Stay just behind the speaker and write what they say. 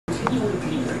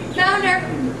Found her.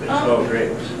 Oh,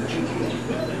 great.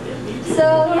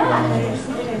 So, yeah.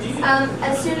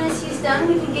 As soon as he's done,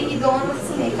 we can get you going with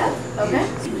some makeup, okay?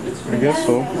 I guess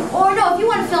so. Or no, if you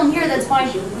want to film here, that's fine.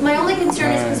 My only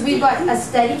concern is because we've got a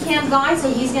Steadicam guy, so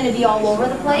he's going to be all over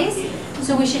the place.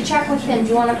 So we should check with him. Do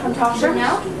you want to come talk to him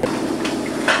now?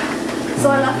 So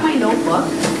I left my notebook.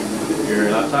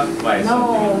 Your laptop? Why?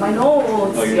 No, my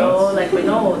notes. Oh, your notes? Like my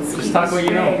notes. Just talk what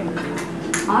you know.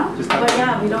 Huh? Just talk. But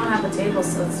yeah, we don't have a table,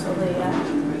 so it's totally,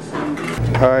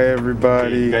 Hi,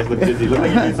 everybody. You guys look busy. Look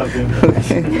like you did something.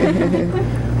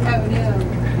 Oh, no.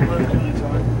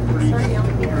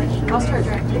 I'll start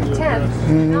directing.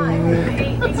 10, 9,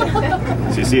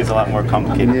 8. So you see, it's a lot more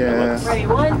complicated than it Yeah. looks. Ready,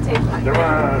 1, take 1. Come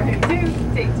on. Take 2,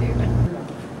 take 2.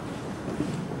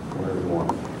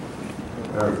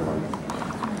 Everyone.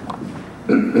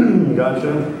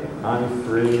 Gotcha. I'm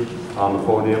free on the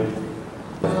podium.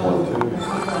 1, 2.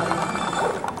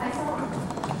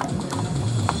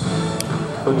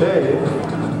 So Dave,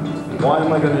 why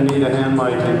am I going to need a hand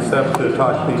mic except to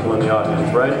talk to people in the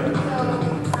audience, right?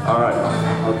 All right.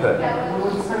 Okay.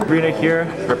 Sabrina here,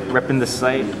 repping the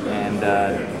site, and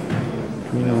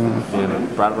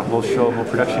brought up a whole show, whole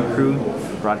production crew,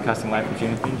 broadcasting live from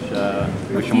Jane and Finch.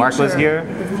 Wish Mark was here.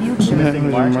 The future.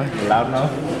 Mark, the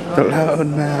loudmouth. The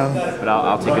loudmouth. But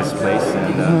I'll take his place,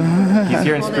 and he's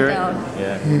here in Hold it spirit. down.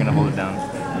 Yeah, we're gonna hold it down,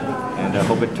 and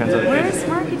hope it turns out good. Where's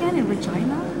Mark again? In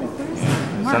Regina?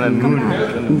 It's on the moon.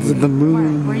 The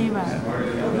moon. Where are you at?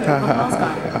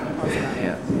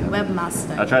 Yeah.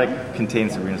 Webmaster. I'll try to contain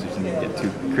Sabrina so she doesn't get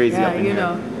too crazy up in you here.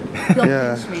 know. He'll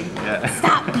Yeah. pinch me. Yeah.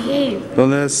 Stop, behave.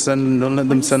 Don't let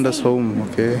them send us home,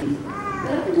 okay? Up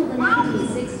until the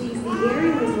 1960s, the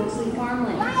area was mostly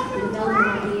farmland. The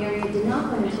development of the area did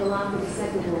not come until after the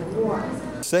Second World War.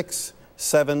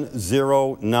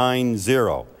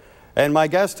 67090. And my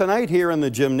guest tonight here in the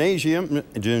gymnasium,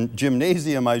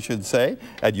 I should say,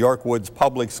 at Yorkwoods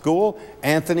Public School,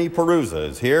 Anthony Perruzza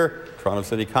is here, Toronto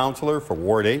City Councillor for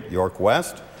Ward 8, York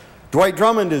West. Dwight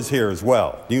Drummond is here as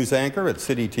well, news anchor at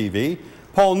CityTV.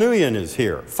 Paul Nguyen is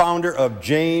here, founder of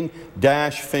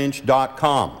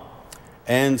Jane-Finch.com.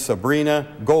 And Sabrina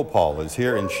Gopaul is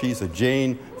here, and she's a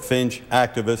Jane Finch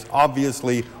activist,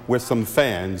 obviously with some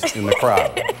fans in the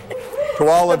crowd. To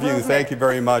all of you, thank you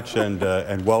very much, and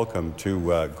welcome to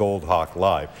Goldhawk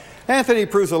Live. Anthony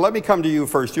Perruzza, let me come to you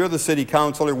first. You're the city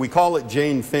councillor. We call it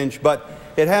Jane Finch, but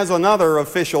it has another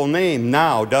official name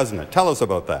now, doesn't it? Tell us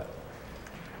about that.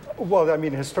 Well, I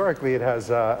mean, historically, it has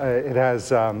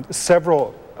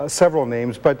several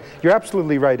names, but you're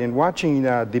absolutely right. In watching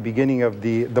the beginning of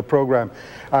the program,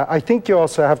 I think you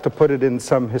also have to put it in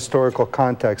some historical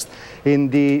context. In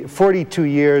the 42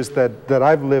 years that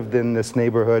I've lived in this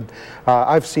neighborhood,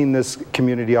 I've seen this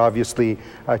community obviously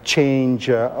change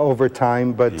over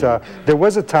time, but there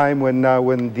was a time when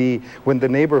the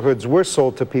neighborhoods were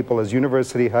sold to people as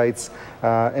University Heights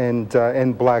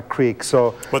and Black Creek.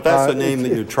 So, but that's the name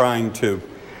that you're trying to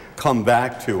come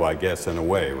back to, I guess, in a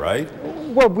way, right?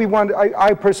 Well,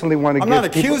 I personally want to give people... I'm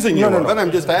not accusing you of it,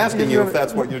 I'm just asking you if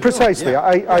that's what you're doing. Precisely.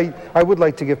 Yeah. I would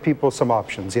like to give people some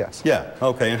options, yes. Yeah,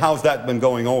 okay. And how's that been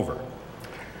going over?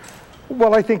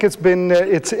 Well, I think it's been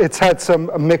it's had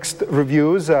some mixed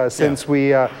reviews since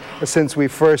we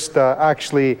first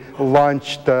actually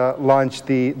launched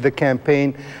the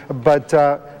campaign, but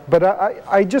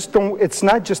I just don't. It's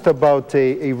not just about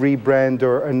a rebrand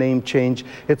or a name change.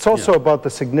 It's also about the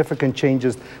significant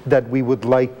changes that we would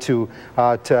like to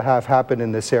have happen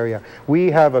in this area.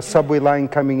 We have a subway line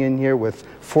coming in here with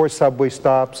 4 subway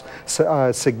stops,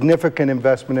 significant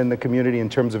investment in the community in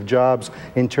terms of jobs,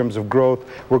 in terms of growth.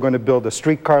 We're going to build a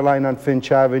streetcar line on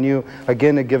Finch Avenue.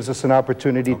 Again, it gives us an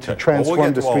opportunity to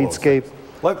transform the streetscape.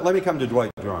 Let me come to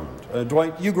Dwight Drummond.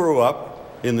 Dwight, you grew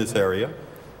up in this area.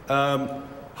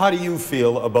 How do you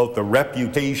feel about the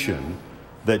reputation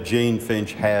that Jane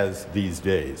Finch has these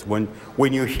days?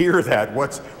 When you hear that,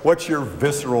 what's your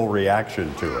visceral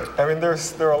reaction to it? I mean, there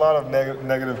are a lot of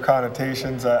negative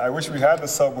connotations. I wish we had the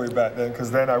subway back then, because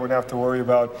then I wouldn't have to worry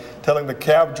about telling the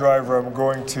cab driver I'm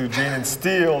going to Jane and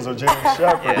Steele's or Jane and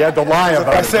Shepherd. You had to lie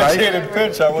about it, If I said right? Jane and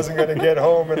Finch, I wasn't going to get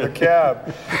home in the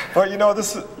cab. But you know,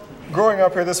 growing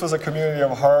up here, this was a community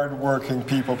of hard-working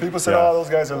people. People said, oh, those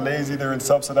guys are lazy, they're in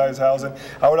subsidized housing.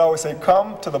 I would always say,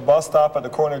 come to the bus stop at the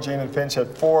corner of Jane and Finch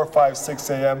at 4, 5, 6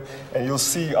 a.m., and you'll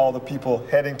see all the people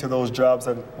heading to those jobs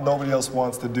that nobody else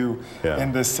wants to do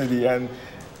in this city. And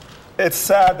it's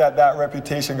sad that that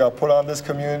reputation got put on this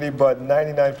community, but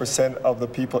 99% of the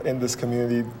people in this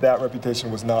community, that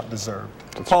reputation was not deserved.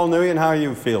 Paul Nguyen, how are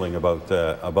you feeling about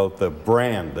the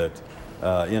brand that,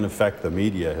 in effect, the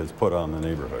media has put on the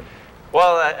neighborhood?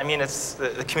 Well, I mean, it's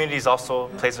the community also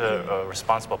plays a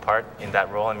responsible part in that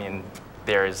role. I mean,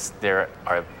 there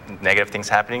are negative things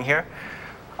happening here,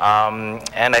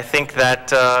 and I think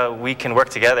that we can work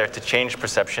together to change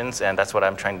perceptions, and that's what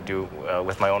I'm trying to do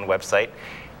with my own website.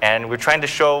 And we're trying to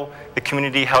show the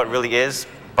community how it really is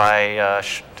by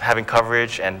having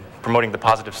coverage and promoting the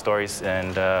positive stories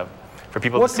and for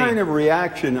people to see. What kind of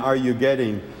reaction are you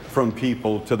getting from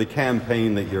people to the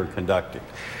campaign that you're conducting?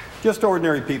 Just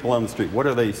ordinary people on the street, what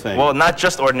are they saying? Well, not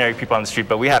just ordinary people on the street,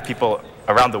 but we have people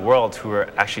around the world who are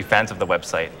actually fans of the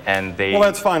website, and they... Well,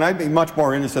 that's fine. I'd be much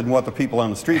more interested in what the people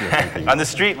on the street are thinking. On the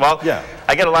street, well, yeah.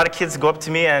 I get a lot of kids go up to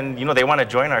me, and you know, they want to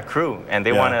join our crew, and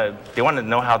they want to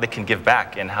know how they can give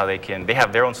back, and how they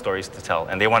have their own stories to tell,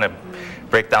 and they want to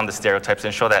break down the stereotypes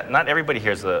and show that not everybody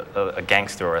here is a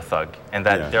gangster or a thug, and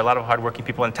that there are a lot of hardworking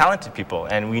people and talented people,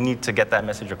 and we need to get that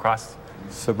message across.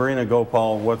 Sabrina,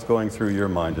 Gopaul, what's going through your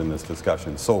mind in this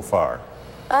discussion so far?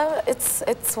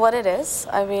 It's what it is.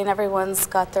 I mean, everyone's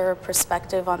got their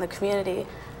perspective on the community,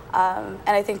 and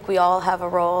I think we all have a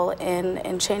role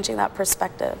in changing that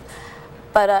perspective.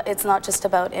 But it's not just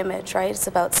about image, right? It's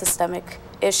about systemic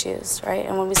issues, right?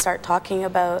 And when we start talking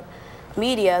about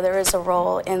media, there is a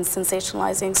role in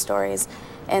sensationalizing stories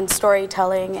and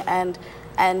storytelling and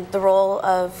the role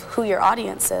of who your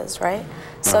audience is, right?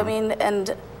 So I mean,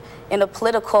 and in a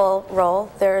political role,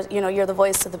 you're the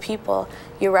voice of the people.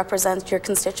 You represent your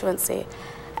constituency.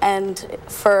 And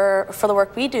for the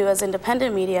work we do as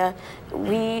independent media,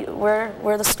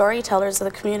 we're the storytellers of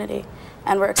the community,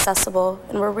 and we're accessible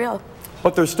and we're real.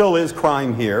 But there still is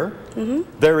crime here.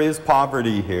 There is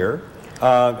poverty here.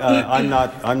 I'm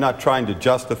not trying to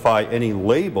justify any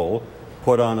label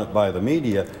put on it by the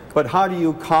media, but how do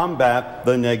you combat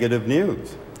the negative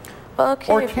news? Well,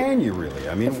 okay, or can you really?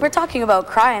 I mean, if we're talking about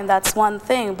crime, that's one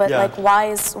thing, but like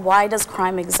why does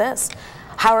crime exist?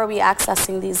 How are we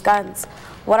accessing these guns?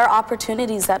 What are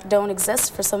opportunities that don't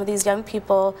exist for some of these young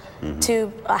people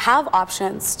to have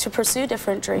options, to pursue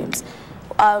different dreams?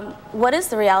 What is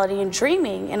the reality in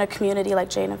dreaming in a community like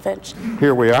Jane and Finch?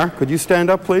 Here we are. Could you stand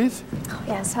up, please?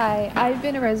 Yes, hi. I've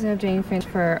been a resident of Jane and Finch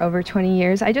for over 20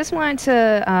 years. I just wanted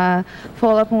to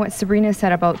follow up on what Sabrina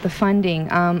said about the funding.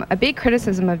 A big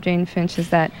criticism of Jane and Finch is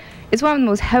that it's one of the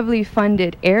most heavily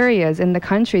funded areas in the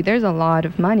country. There's a lot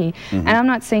of money. And I'm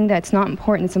not saying that it's not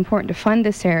important. It's important to fund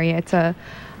this area. It's a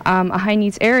high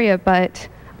needs area, but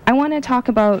I want to talk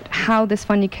about how this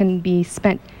funding can be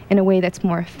spent in a way that's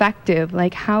more effective.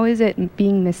 Like, how is it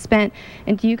being misspent?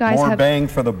 And do you guys have... More bang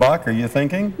for the buck, are you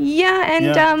thinking? Yeah,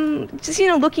 and just, you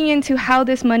know, looking into how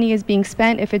this money is being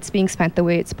spent, if it's being spent the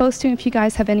way it's supposed to, if you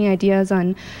guys have any ideas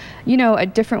on, you know, a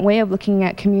different way of looking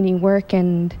at community work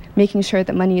and making sure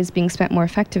that money is being spent more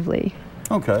effectively.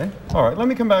 Okay, all right, let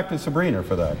me come back to Sabrina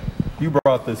for that. You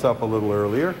brought this up a little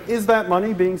earlier. Is that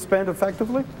money being spent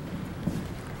effectively?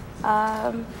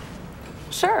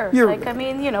 Sure. Like, I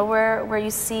mean, you know, where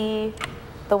you see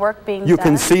the work being done. You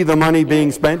can see the money being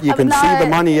spent? You can see the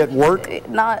money at work?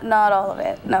 Not all of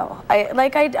it, no.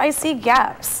 I see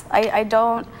gaps. I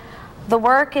don't... The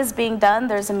work is being done.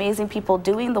 There's amazing people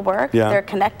doing the work. They're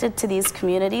connected to these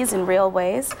communities in real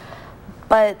ways.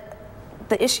 But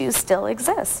the issues still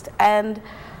exist. And,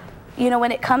 you know,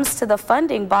 when it comes to the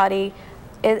funding body,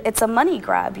 it's a money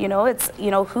grab, you know. It's,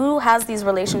 you know, who has these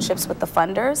relationships with the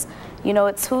funders? You know,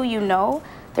 it's who you know.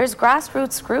 There's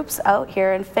grassroots groups out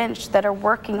here in Finch that are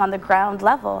working on the ground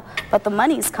level, but the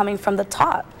money's coming from the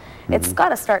top. It's got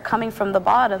to start coming from the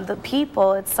bottom. The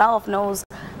people itself knows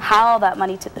how that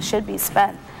money should be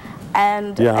spent.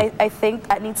 And I think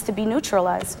that needs to be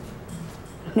neutralized.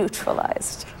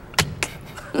 Neutralized.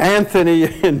 Anthony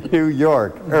in New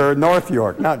York, or North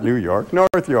York, not New York,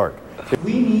 North York.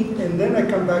 We need, and then I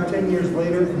come back 10 years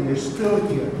later and they're still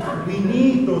here. We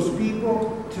need those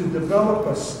people to develop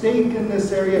a stake in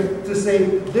this area to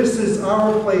say, this is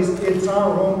our place, it's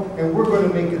our home, and we're going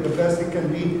to make it the best it can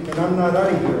be, and I'm not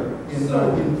out of here in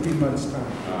 3 months' time.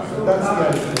 So that's the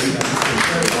attitude.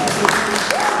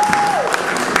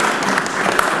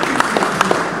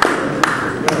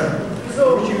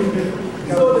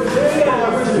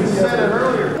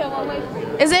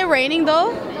 Is it raining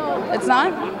though? No. It's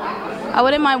not? I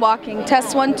wouldn't mind walking.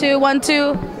 Test 1 2 1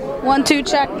 2 1 2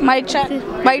 check. Mic check.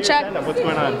 Mic check. What's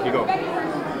going on? You go.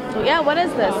 Yeah. What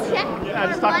is this? Yeah,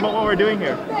 just talk about what we're doing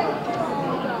here.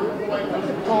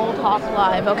 Goldhawk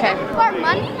Live. Okay.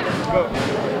 Go.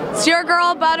 It's your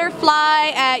girl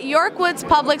Butterfly at Yorkwoods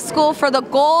Public School for the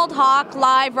Goldhawk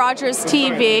Live Rogers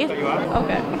TV.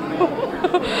 Okay.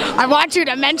 I want you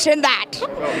to mention that.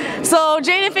 So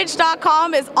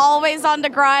janeandfinch.com is always on the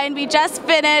grind. We just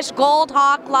finished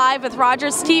Goldhawk Live with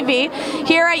Rogers TV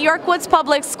here at Yorkwoods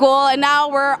Public School, and now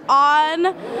we're on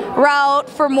route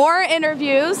for more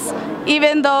interviews,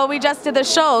 even though we just did the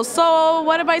show. So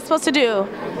what am I supposed to do?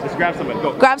 Just grab somebody.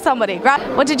 Go. Grab somebody.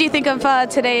 What did you think of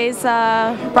today's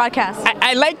broadcast?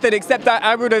 I liked it, except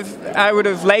I would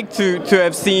have liked to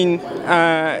have seen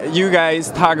you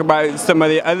guys talk about some of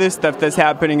the other stuff that's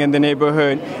happening in the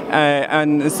neighborhood,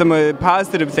 and some of the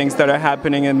positive things that are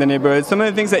happening in the neighborhood, some of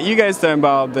the things that you guys are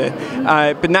involved in,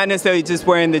 but not necessarily just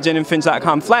wearing the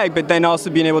janeandfinch.com flag, but then also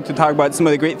being able to talk about some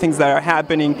of the great things that are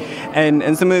happening,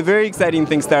 and some of the very exciting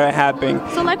things that are happening.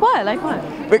 So like what? Like what?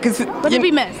 Because what did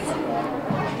we miss?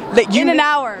 Like in an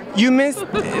hour. You missed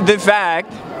the fact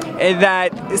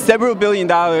that several $billions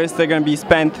are going to be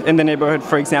spent in the neighborhood,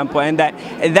 for example, and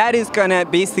that is going to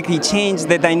basically change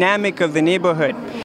the dynamic of the neighborhood.